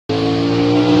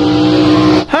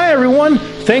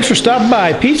Thanks for stopping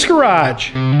by Pete's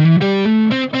Garage.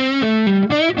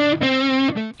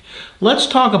 Let's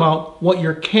talk about what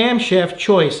your camshaft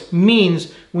choice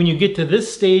means when you get to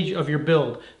this stage of your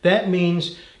build. That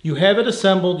means you have it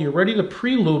assembled, you're ready to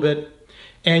pre-lube it,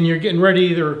 and you're getting ready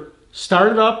to either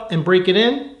start it up and break it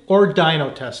in or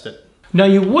dyno test it. Now,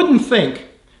 you wouldn't think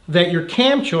that your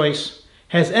cam choice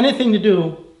has anything to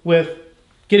do with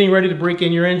getting ready to break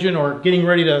in your engine or getting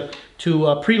ready to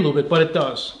pre-lube it, but it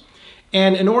does.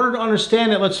 And in order to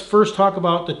understand it, let's first talk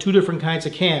about the two different kinds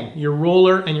of cam, your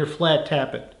roller and your flat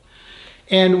tappet.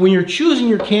 And when you're choosing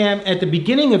your cam at the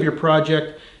beginning of your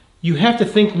project, you have to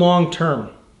think long term,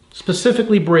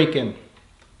 specifically break-in.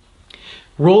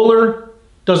 Roller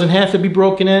doesn't have to be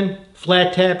broken in,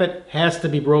 flat tappet has to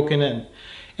be broken in.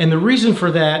 And the reason for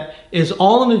that is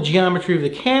all in the geometry of the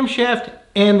camshaft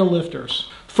and the lifters.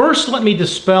 First, let me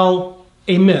dispel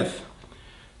a myth.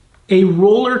 A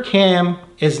roller cam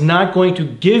is not going to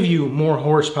give you more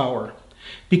horsepower.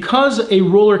 Because a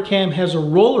roller cam has a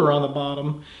roller on the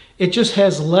bottom, it just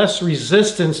has less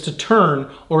resistance to turn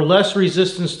or less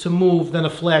resistance to move than a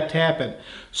flat tappet.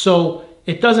 So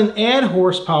it doesn't add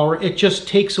horsepower, it just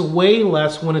takes away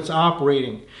less when it's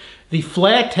operating. The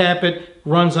flat tappet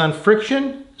runs on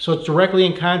friction, so it's directly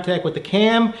in contact with the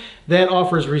cam. That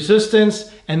offers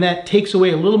resistance, and that takes away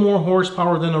a little more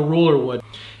horsepower than a roller would.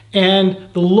 And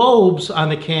the lobes on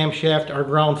the camshaft are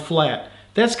ground flat.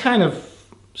 That's kind of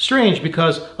strange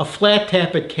because a flat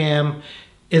tappet cam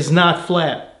is not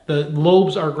flat. The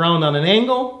lobes are ground on an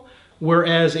angle,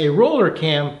 whereas a roller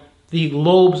cam, the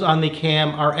lobes on the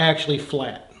cam are actually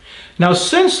flat. Now,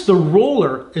 since the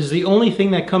roller is the only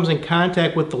thing that comes in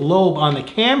contact with the lobe on the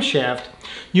camshaft,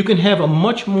 you can have a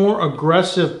much more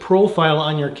aggressive profile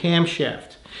on your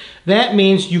camshaft. That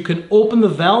means you can open the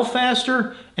valve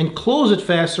faster and close it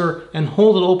faster and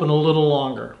hold it open a little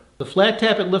longer. The flat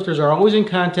tappet lifters are always in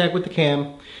contact with the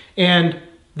cam and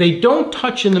they don't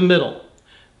touch in the middle.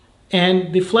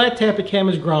 And the flat tappet cam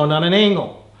is ground on an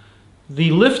angle.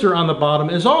 The lifter on the bottom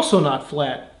is also not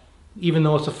flat. Even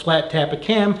though it's a flat tappet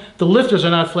cam, the lifters are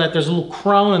not flat. There's a little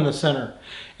crown in the center.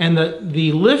 And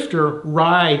the lifter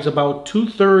rides about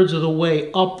 2/3 of the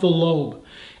way up the lobe.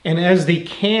 And as the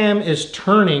cam is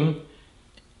turning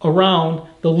around,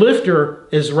 the lifter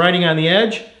is riding on the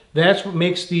edge. That's what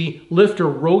makes the lifter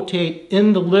rotate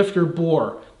in the lifter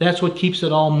bore. That's what keeps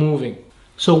it all moving.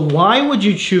 So why would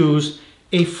you choose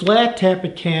a flat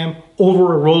tappet cam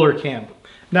over a roller cam?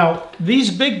 Now, these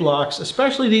big blocks,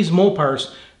 especially these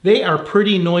MOPARs, they are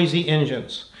pretty noisy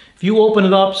engines. If you open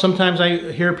it up, sometimes I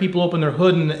hear people open their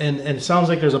hood and it sounds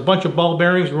like there's a bunch of ball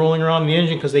bearings rolling around in the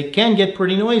engine because they can get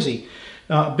pretty noisy.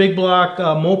 Big block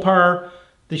MOPAR,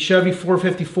 the Chevy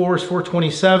 454s,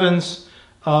 427s,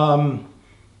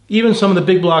 even some of the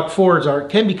big block Fords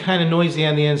can be kind of noisy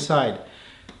on the inside.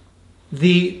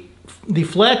 The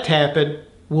flat tappet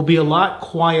will be a lot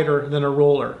quieter than a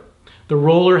roller. The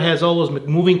roller has all those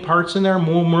moving parts in there.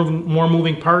 More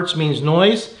moving parts means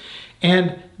noise.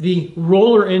 And the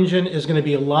roller engine is going to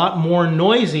be a lot more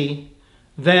noisy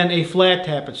than a flat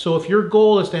tappet. So if your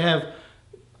goal is to have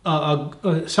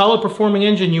a solid performing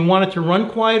engine, you want it to run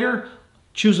quieter,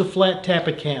 choose a flat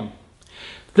tappet cam.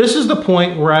 This is the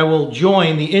point where I will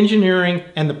join the engineering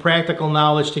and the practical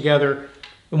knowledge together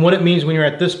and what it means when you're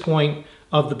at this point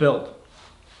of the build.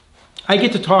 I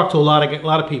get to talk to a lot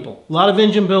of people, a lot of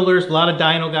engine builders, a lot of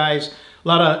dyno guys, a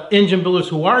lot of engine builders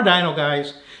who are dyno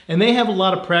guys, and they have a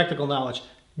lot of practical knowledge,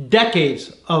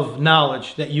 decades of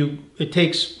knowledge that it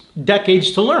takes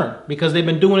decades to learn because they've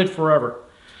been doing it forever.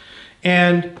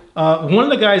 And one of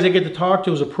the guys I get to talk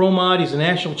to is a pro mod. He's a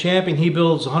national champion. He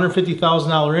builds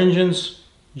 $150,000 engines.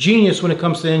 Genius when it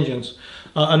comes to engines.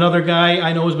 Another guy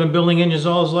I know has been building engines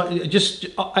all his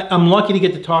life. I'm lucky to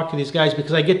get to talk to these guys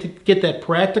because I get to get that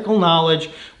practical knowledge,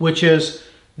 which is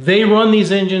they run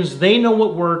these engines, they know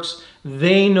what works,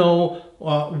 they know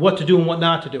what to do and what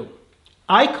not to do.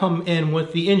 I come in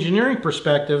with the engineering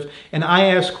perspective and I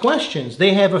ask questions.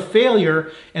 They have a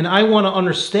failure and I want to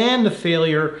understand the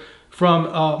failure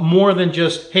from more than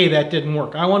just, hey, that didn't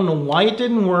work. I want to know why it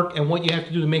didn't work and what you have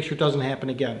to do to make sure it doesn't happen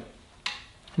again.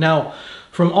 Now,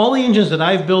 from all the engines that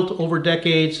I've built over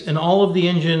decades and all of the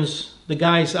engines, the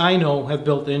guys I know have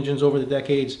built engines over the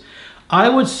decades, I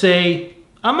would say,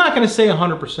 I'm not going to say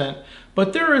 100%,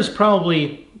 but there is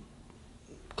probably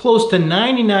close to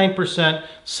 99%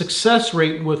 success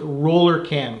rate with roller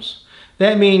cams.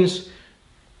 That means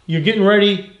you're getting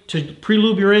ready to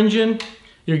pre-lube your engine,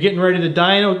 you're getting ready to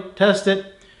dyno test it.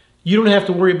 You don't have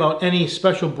to worry about any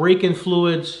special break-in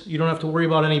fluids. You don't have to worry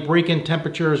about any break-in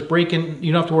temperatures, you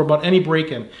don't have to worry about any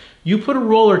break-in. You put a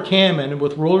roller cam in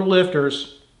with roller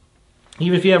lifters,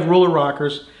 even if you have roller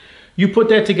rockers, you put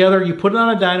that together, you put it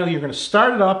on a dyno, you're going to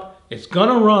start it up, it's going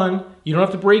to run, you don't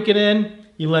have to break it in,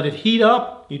 you let it heat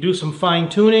up, you do some fine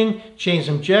tuning, change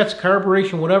some jets,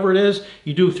 carburation, whatever it is,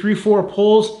 you do 3-4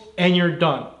 pulls, and you're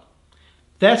done.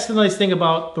 That's the nice thing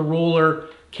about the roller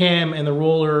cam and the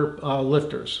roller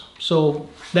lifters. So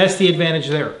that's the advantage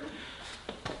there.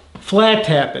 Flat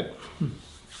tappet.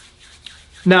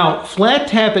 Now, flat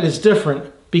tappet is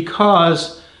different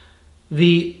because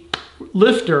the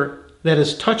lifter that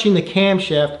is touching the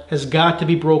camshaft has got to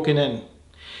be broken in.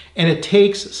 And it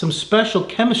takes some special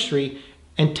chemistry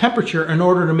and temperature in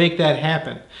order to make that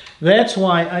happen. That's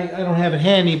why I don't have it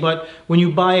handy, but when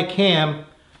you buy a cam,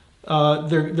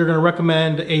 they're going to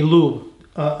recommend a lube,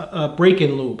 a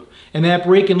break-in lube. And that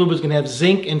break-in lube is going to have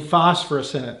zinc and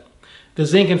phosphorus in it. The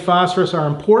zinc and phosphorus are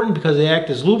important because they act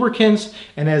as lubricants,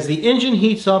 and as the engine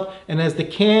heats up and as the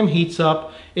cam heats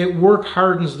up, it work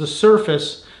hardens the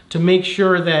surface to make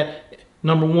sure that,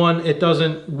 number one, it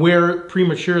doesn't wear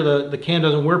premature, the cam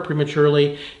doesn't wear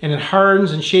prematurely, and it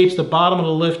hardens and shapes the bottom of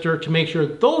the lifter to make sure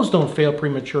those don't fail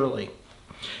prematurely.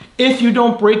 If you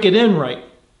don't break it in right,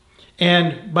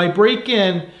 and by break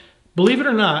in, believe it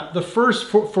or not, the first,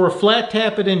 for a flat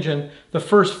tappet engine, the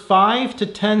first 5 to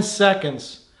 10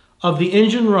 seconds of the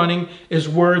engine running is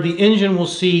where the engine will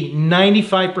see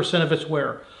 95% of its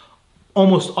wear.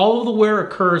 Almost all of the wear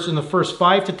occurs in the first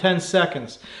 5 to 10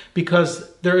 seconds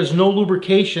because there is no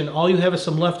lubrication. All you have is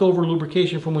some leftover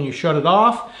lubrication from when you shut it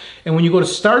off. And when you go to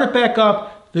start it back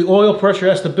up, the oil pressure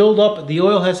has to build up, the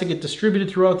oil has to get distributed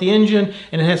throughout the engine,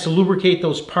 and it has to lubricate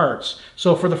those parts.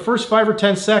 So for the first 5 or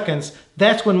 10 seconds,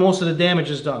 that's when most of the damage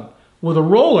is done. With a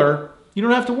roller, you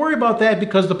don't have to worry about that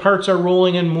because the parts are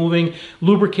rolling and moving.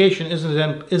 Lubrication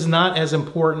is not as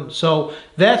important. So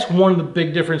that's one of the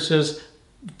big differences.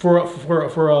 For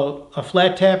a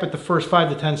flat tap at the first 5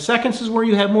 to 10 seconds is where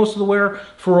you have most of the wear.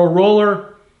 For a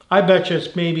roller, I bet you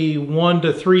it's maybe 1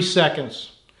 to 3 seconds.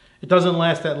 It doesn't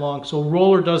last that long, so a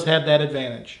roller does have that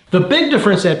advantage. The big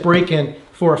difference at break-in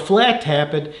for a flat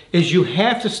tappet is you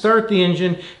have to start the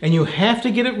engine and you have to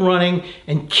get it running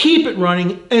and keep it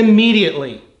running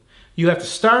immediately. You have to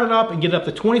start it up and get it up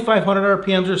to 2,500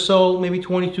 RPMs or so, maybe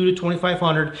 22 to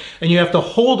 2,500, and you have to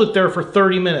hold it there for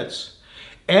 30 minutes.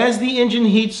 As the engine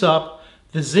heats up,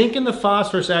 the zinc and the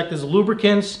phosphorus act as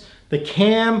lubricants. The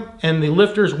cam and the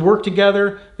lifters work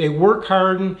together, they work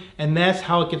harden, and that's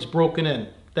how it gets broken in.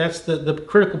 That's the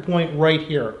critical point right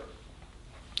here.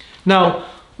 Now,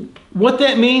 what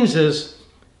that means is,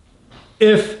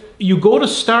 if you go to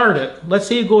start it, let's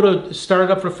say you go to start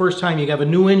it up for the first time, you have a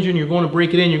new engine, you're going to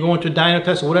break it in, you're going to a dyno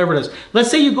test or whatever it is. Let's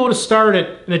say you go to start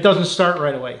it and it doesn't start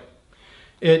right away.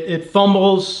 It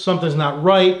fumbles, something's not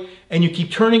right, and you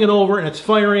keep turning it over and it's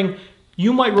firing.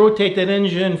 You might rotate that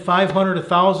engine 500,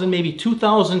 1,000, maybe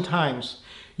 2,000 times.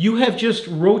 You have just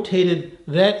rotated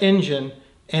that engine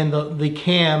and the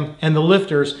cam and the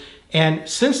lifters, and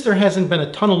since there hasn't been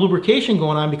a ton of lubrication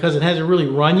going on because it hasn't really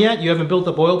run yet, you haven't built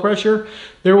up oil pressure,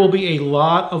 there will be a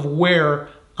lot of wear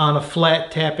on a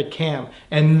flat tappet cam.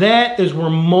 And that is where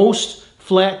most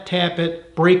flat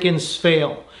tappet break-ins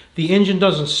fail. The engine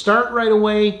doesn't start right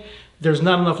away, there's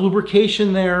not enough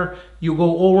lubrication there, you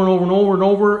go over and over and over and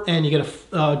over, and you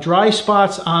get dry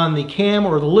spots on the cam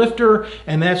or the lifter,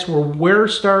 and that's where wear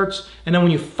starts. And then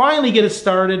when you finally get it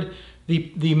started,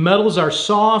 the metals are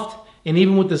soft, and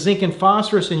even with the zinc and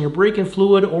phosphorus in your break-in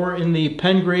fluid or in the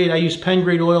pen grade, I use pen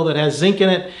grade oil that has zinc in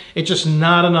it, it's just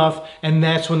not enough, and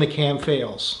that's when the cam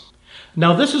fails.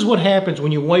 Now this is what happens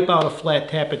when you wipe out a flat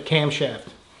tappet camshaft.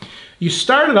 You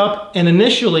start it up, and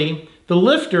initially the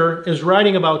lifter is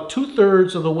riding about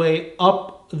 2/3 of the way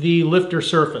up the lifter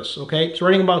surface, okay? It's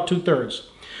riding about 2/3.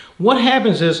 What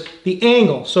happens is the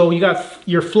angle, so you got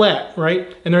your flat,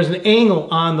 right? And there's an angle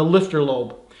on the lifter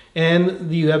lobe. And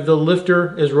you have the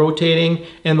lifter is rotating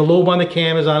and the lobe on the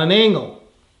cam is on an angle.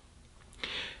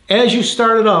 As you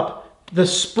start it up, the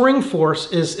spring force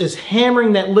is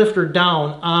hammering that lifter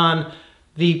down on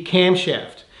the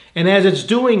camshaft. And as it's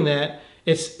doing that,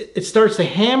 it starts to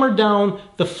hammer down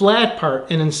the flat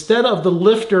part, and instead of the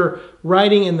lifter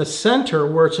riding in the center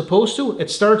where it's supposed to, it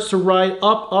starts to ride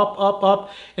up, up, up,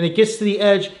 up, and it gets to the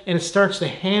edge and it starts to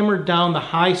hammer down the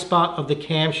high spot of the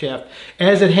camshaft.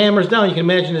 As it hammers down, you can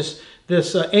imagine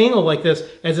this angle like this.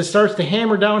 As it starts to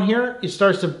hammer down here, it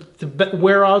starts to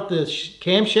wear out the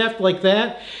camshaft like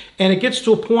that, and it gets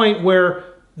to a point where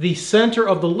the center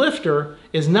of the lifter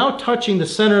is now touching the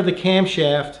center of the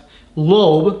camshaft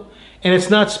lobe, and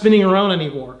it's not spinning around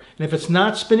anymore. And if it's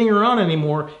not spinning around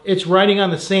anymore, it's riding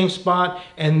on the same spot,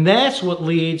 and that's what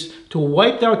leads to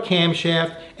wiped out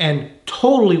camshaft and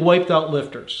totally wiped out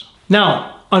lifters.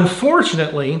 Now,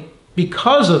 unfortunately,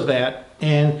 because of that,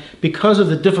 and because of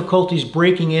the difficulties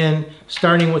breaking in,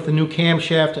 starting with a new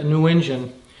camshaft, a new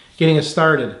engine, getting it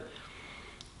started,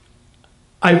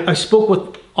 I spoke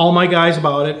with all my guys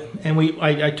about it, and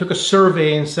I took a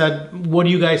survey and said, what do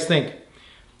you guys think?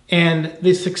 And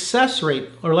the success rate,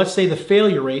 or let's say the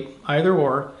failure rate, either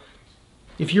or,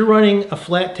 if you're running a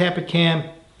flat tappet cam,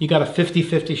 you got a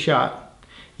 50-50 shot.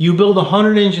 You build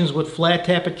 100 engines with flat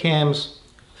tappet cams,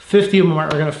 50 of them are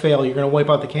going to fail. You're going to wipe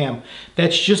out the cam.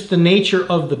 That's just the nature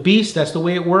of the beast. That's the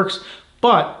way it works.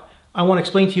 But I want to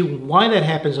explain to you why that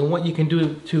happens and what you can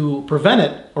do to prevent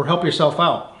it or help yourself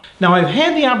out. Now, I've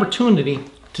had the opportunity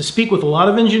to speak with a lot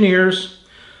of engineers,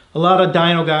 a lot of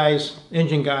dyno guys,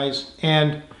 engine guys,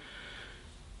 and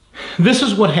this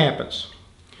is what happens.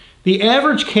 The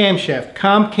average camshaft,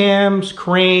 comp cams,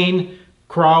 Crane,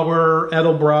 Crowler,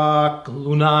 Edelbrock,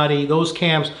 Lunati, those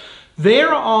cams,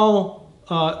 they're all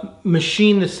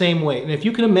machined the same way. And if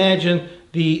you can imagine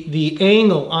the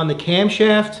angle on the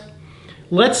camshaft,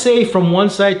 let's say from one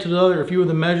side to the other, if you were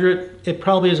to measure it, it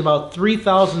probably is about 3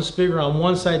 thousandths bigger on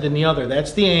one side than the other.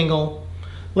 That's the angle.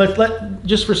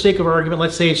 Just for sake of argument,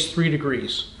 let's say it's 3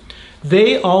 degrees.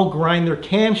 They all grind their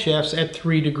camshafts at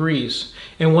 3 degrees.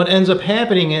 And what ends up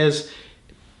happening is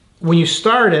when you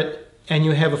start it and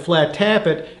you have a flat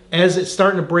tappet, as it's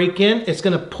starting to break in, it's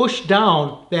going to push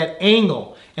down that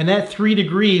angle. And that 3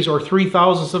 degrees or 3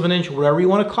 thousandths of an inch, whatever you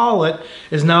want to call it,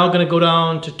 is now going to go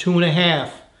down to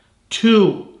 2.5,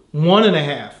 2,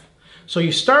 1.5. So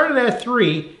you started at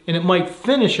 3 and it might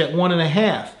finish at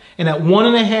 1.5. And at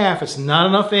 1.5, it's not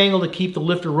enough angle to keep the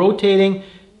lifter rotating.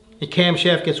 The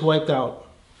camshaft gets wiped out.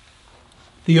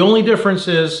 The only difference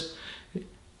is,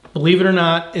 believe it or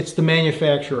not, it's the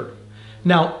manufacturer.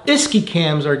 Now, ISKI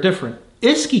cams are different.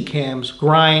 ISKI cams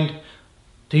grind,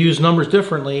 to use numbers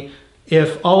differently.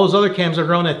 If all those other cams are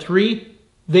ground at 3,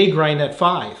 they grind at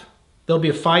 5. There'll be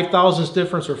a 5 thousandths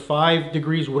difference or 5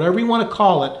 degrees, whatever you want to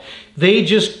call it. They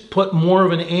just put more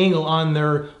of an angle on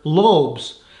their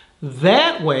lobes.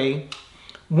 That way,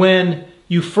 when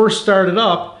you first start it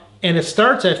up and it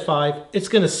starts at 5, it's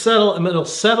going to settle, and it'll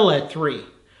settle at 3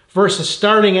 versus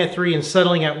starting at 3 and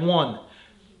settling at 1.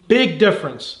 Big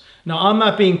difference. Now, I'm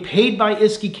not being paid by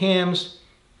ISKI cams.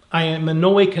 I am in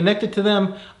no way connected to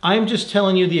them. I'm just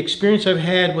telling you the experience I've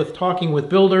had with talking with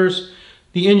builders,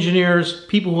 the engineers,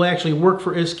 people who actually work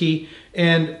for ISKI,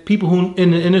 and people who in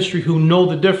the industry who know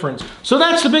the difference. So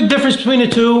that's the big difference between the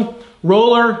two.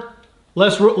 Roller,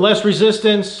 less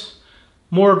resistance,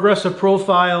 more aggressive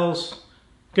profiles,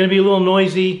 going to be a little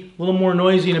noisy, a little more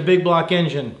noisy in a big block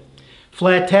engine.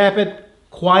 Flat tappet,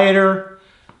 quieter,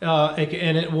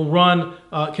 and it will run,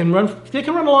 they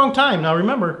can run a long time. Now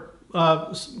remember,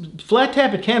 flat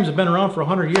tappet cams have been around for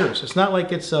 100 years. It's not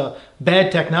like it's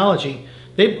bad technology.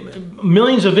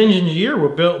 Millions of engines a year were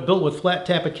built with flat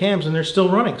tappet cams, and they're still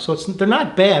running. So they're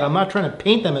not bad. I'm not trying to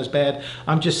paint them as bad.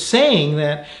 I'm just saying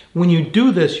that when you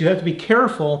do this, you have to be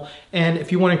careful, and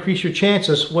if you want to increase your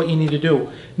chances, what you need to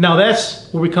do. Now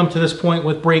that's where we come to this point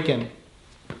with break-in.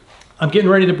 I'm getting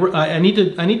ready to. I need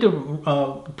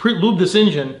to pre-lube this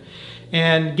engine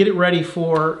and get it ready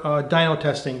for dyno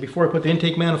testing before I put the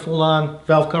intake manifold on,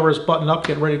 valve covers buttoned up,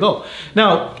 get ready to go.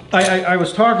 Now, I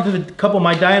was talking to a couple of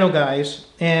my dyno guys,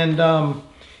 and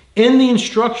in the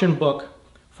instruction book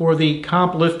for the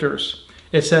comp lifters,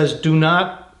 it says do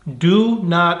not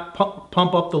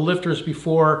pump up the lifters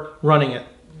before running it.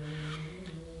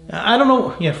 I don't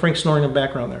know, yeah, Frank's snoring in the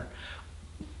background there.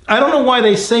 I don't know why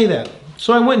they say that.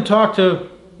 So I went and talked to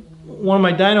one of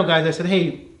my dyno guys. I said,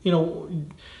 hey, you know,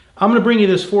 I'm going to bring you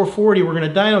this 440. We're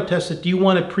going to dyno test it. Do you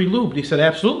want it pre-lubed? He said,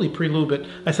 absolutely pre-lube it.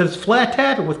 I said, it's flat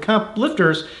tappet with comp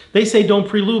lifters. They say don't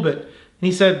pre-lube it. And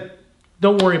he said,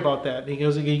 don't worry about that. He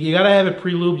goes, you got to have it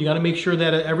pre-lubed. You got to make sure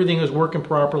that everything is working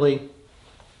properly.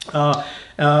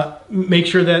 Make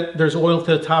sure that there's oil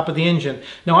to the top of the engine.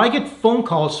 Now, I get phone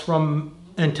calls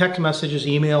and text messages,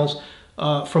 emails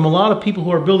from a lot of people who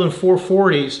are building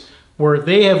 440s where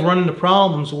they have run into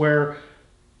problems where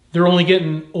they're only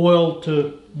getting oil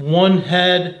to one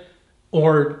head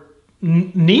or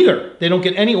neither. They don't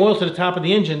get any oil to the top of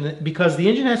the engine because the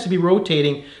engine has to be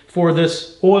rotating for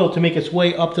this oil to make its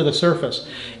way up to the surface.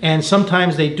 And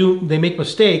sometimes they make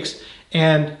mistakes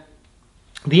and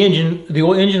the engine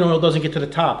oil doesn't get to the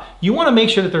top. You want to make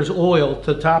sure that there's oil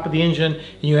to the top of the engine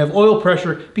and you have oil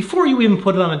pressure before you even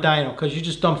put it on a dyno, because you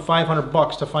just dump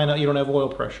 $500 to find out you don't have oil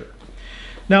pressure.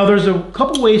 Now there's a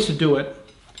couple ways to do it,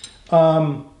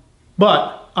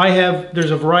 but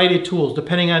there's a variety of tools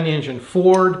depending on the engine.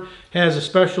 Ford has a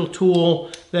special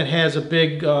tool that has a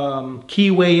big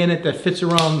keyway in it that fits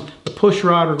around the push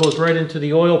rod or goes right into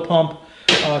the oil pump.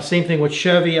 Same thing with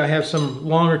Chevy. I have some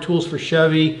longer tools for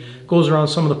Chevy. Goes around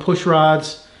some of the push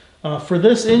rods. For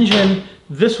this engine,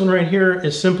 this one right here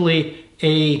is simply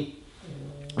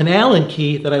an Allen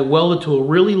key that I welded to a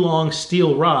really long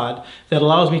steel rod that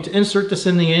allows me to insert this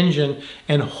in the engine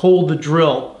and hold the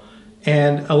drill,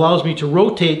 and allows me to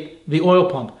rotate the oil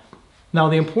pump. Now,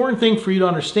 the important thing for you to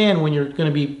understand when you're going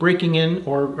to be breaking in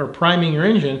or priming your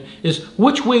engine is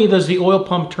which way does the oil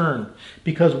pump turn?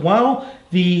 Because while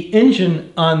the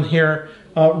engine on here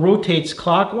rotates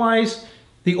clockwise,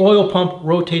 the oil pump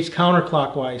rotates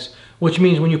counterclockwise, which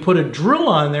means when you put a drill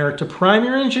on there to prime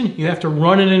your engine, you have to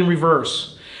run it in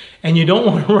reverse. And you don't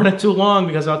want to run it too long,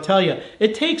 because I'll tell you,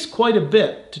 it takes quite a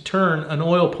bit to turn an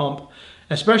oil pump,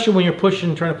 especially when you're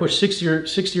trying to push 60 or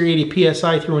 80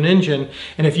 PSI through an engine.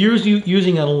 And if you're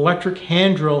using an electric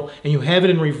hand drill and you have it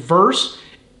in reverse,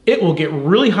 it will get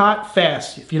really hot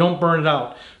fast if you don't burn it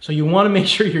out. So you want to make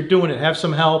sure you're doing it. Have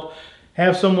some help,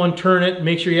 have someone turn it,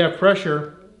 make sure you have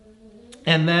pressure,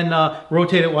 and then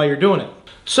rotate it while you're doing it.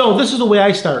 So this is the way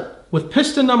I start. With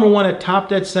piston number 1 at top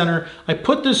dead center, I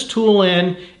put this tool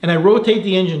in and I rotate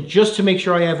the engine just to make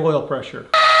sure I have oil pressure.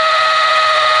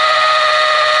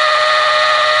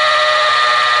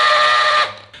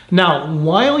 Now,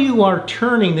 while you are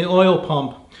turning the oil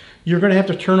pump, you're going to have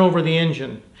to turn over the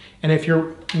engine. And if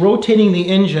you're rotating the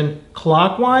engine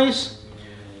clockwise,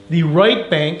 the right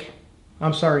bank,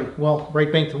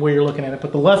 right bank the way you're looking at it,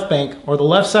 but the left bank or the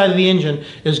left side of the engine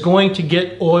is going to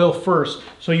get oil first.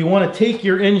 So you want to take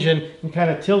your engine and kind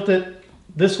of tilt it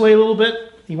this way a little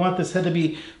bit. You want this head to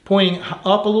be pointing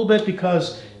up a little bit,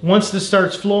 because once this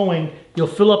starts flowing, you'll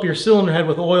fill up your cylinder head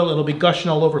with oil. It'll be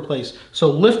gushing all over the place. So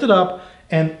lift it up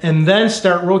and then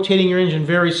start rotating your engine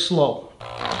very slow.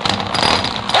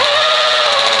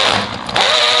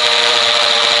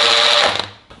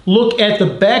 Look at the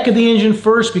back of the engine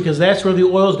first, because that's where the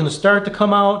oil is going to start to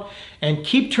come out. And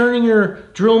keep turning your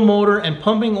drill motor and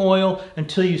pumping oil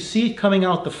until you see it coming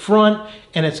out the front,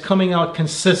 and it's coming out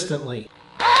consistently.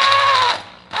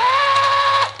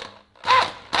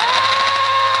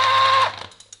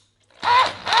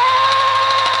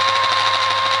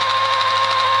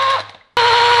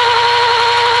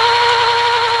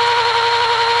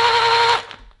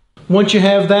 Once you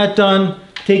have that done,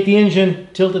 take the engine,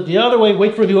 tilt it the other way,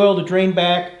 wait for the oil to drain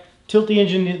back, tilt the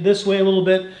engine this way a little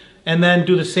bit, and then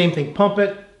do the same thing. Pump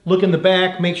it, look in the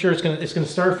back, make sure it's gonna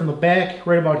start from the back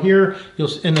right about here.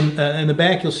 In the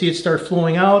back, you'll see it start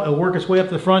flowing out. It'll work its way up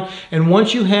to the front. And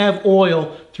once you have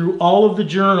oil through all of the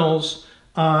journals,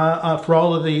 for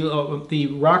all of the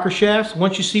rocker shafts,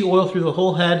 once you see oil through the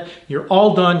whole head, you're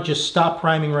all done. Just stop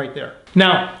priming right there.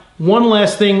 Now, one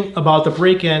last thing about the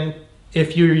break-in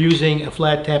if you're using a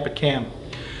flat tappet cam.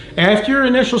 After your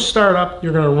initial startup,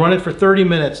 you're going to run it for 30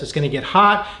 minutes. It's going to get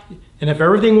hot, and if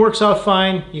everything works out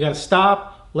fine, you got to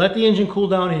stop, let the engine cool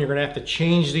down, and you're going to have to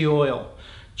change the oil.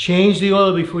 Change the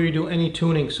oil before you do any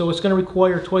tuning. So it's going to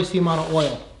require twice the amount of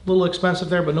oil. A little expensive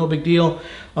there, but no big deal.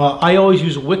 I always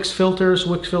use Wix filters.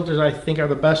 Wix filters I think are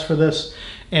the best for this.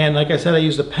 And like I said, I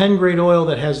use the pen grade oil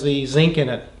that has the zinc in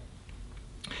it.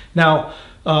 Now,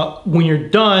 when you're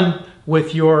done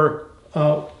with your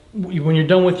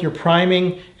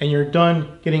priming and you're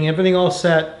done getting everything all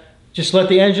set, just let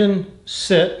the engine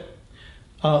sit,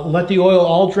 let the oil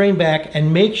all drain back,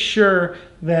 and make sure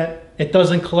that it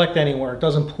doesn't collect anywhere, it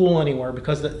doesn't pool anywhere,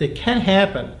 because it can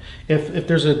happen. If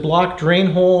there's a blocked drain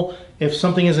hole, if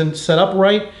something isn't set up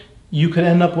right, you could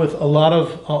end up with a lot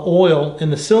of oil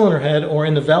in the cylinder head or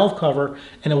in the valve cover,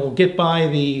 and it will get by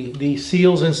the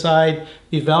seals inside,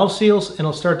 the valve seals, and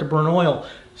it'll start to burn oil.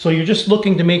 So you're just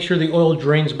looking to make sure the oil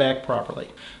drains back properly.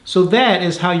 So that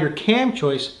is how your cam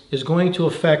choice is going to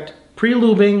affect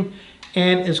pre-lubing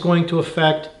and is going to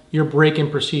affect your break-in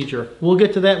procedure. We'll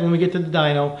get to that when we get to the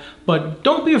dyno, but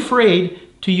don't be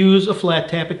afraid to use a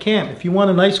flat tappet cam. If you want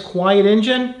a nice quiet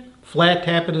engine, flat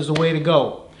tappet is the way to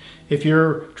go. If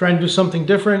you're trying to do something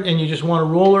different and you just want a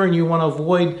roller and you want to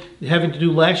avoid having to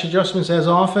do lash adjustments as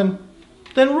often,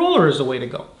 then roller is the way to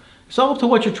go. It's all up to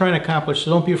what you're trying to accomplish,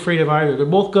 so don't be afraid of either. They're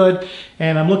both good,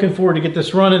 and I'm looking forward to get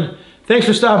this running. Thanks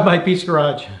for stopping by Pete's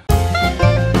Garage.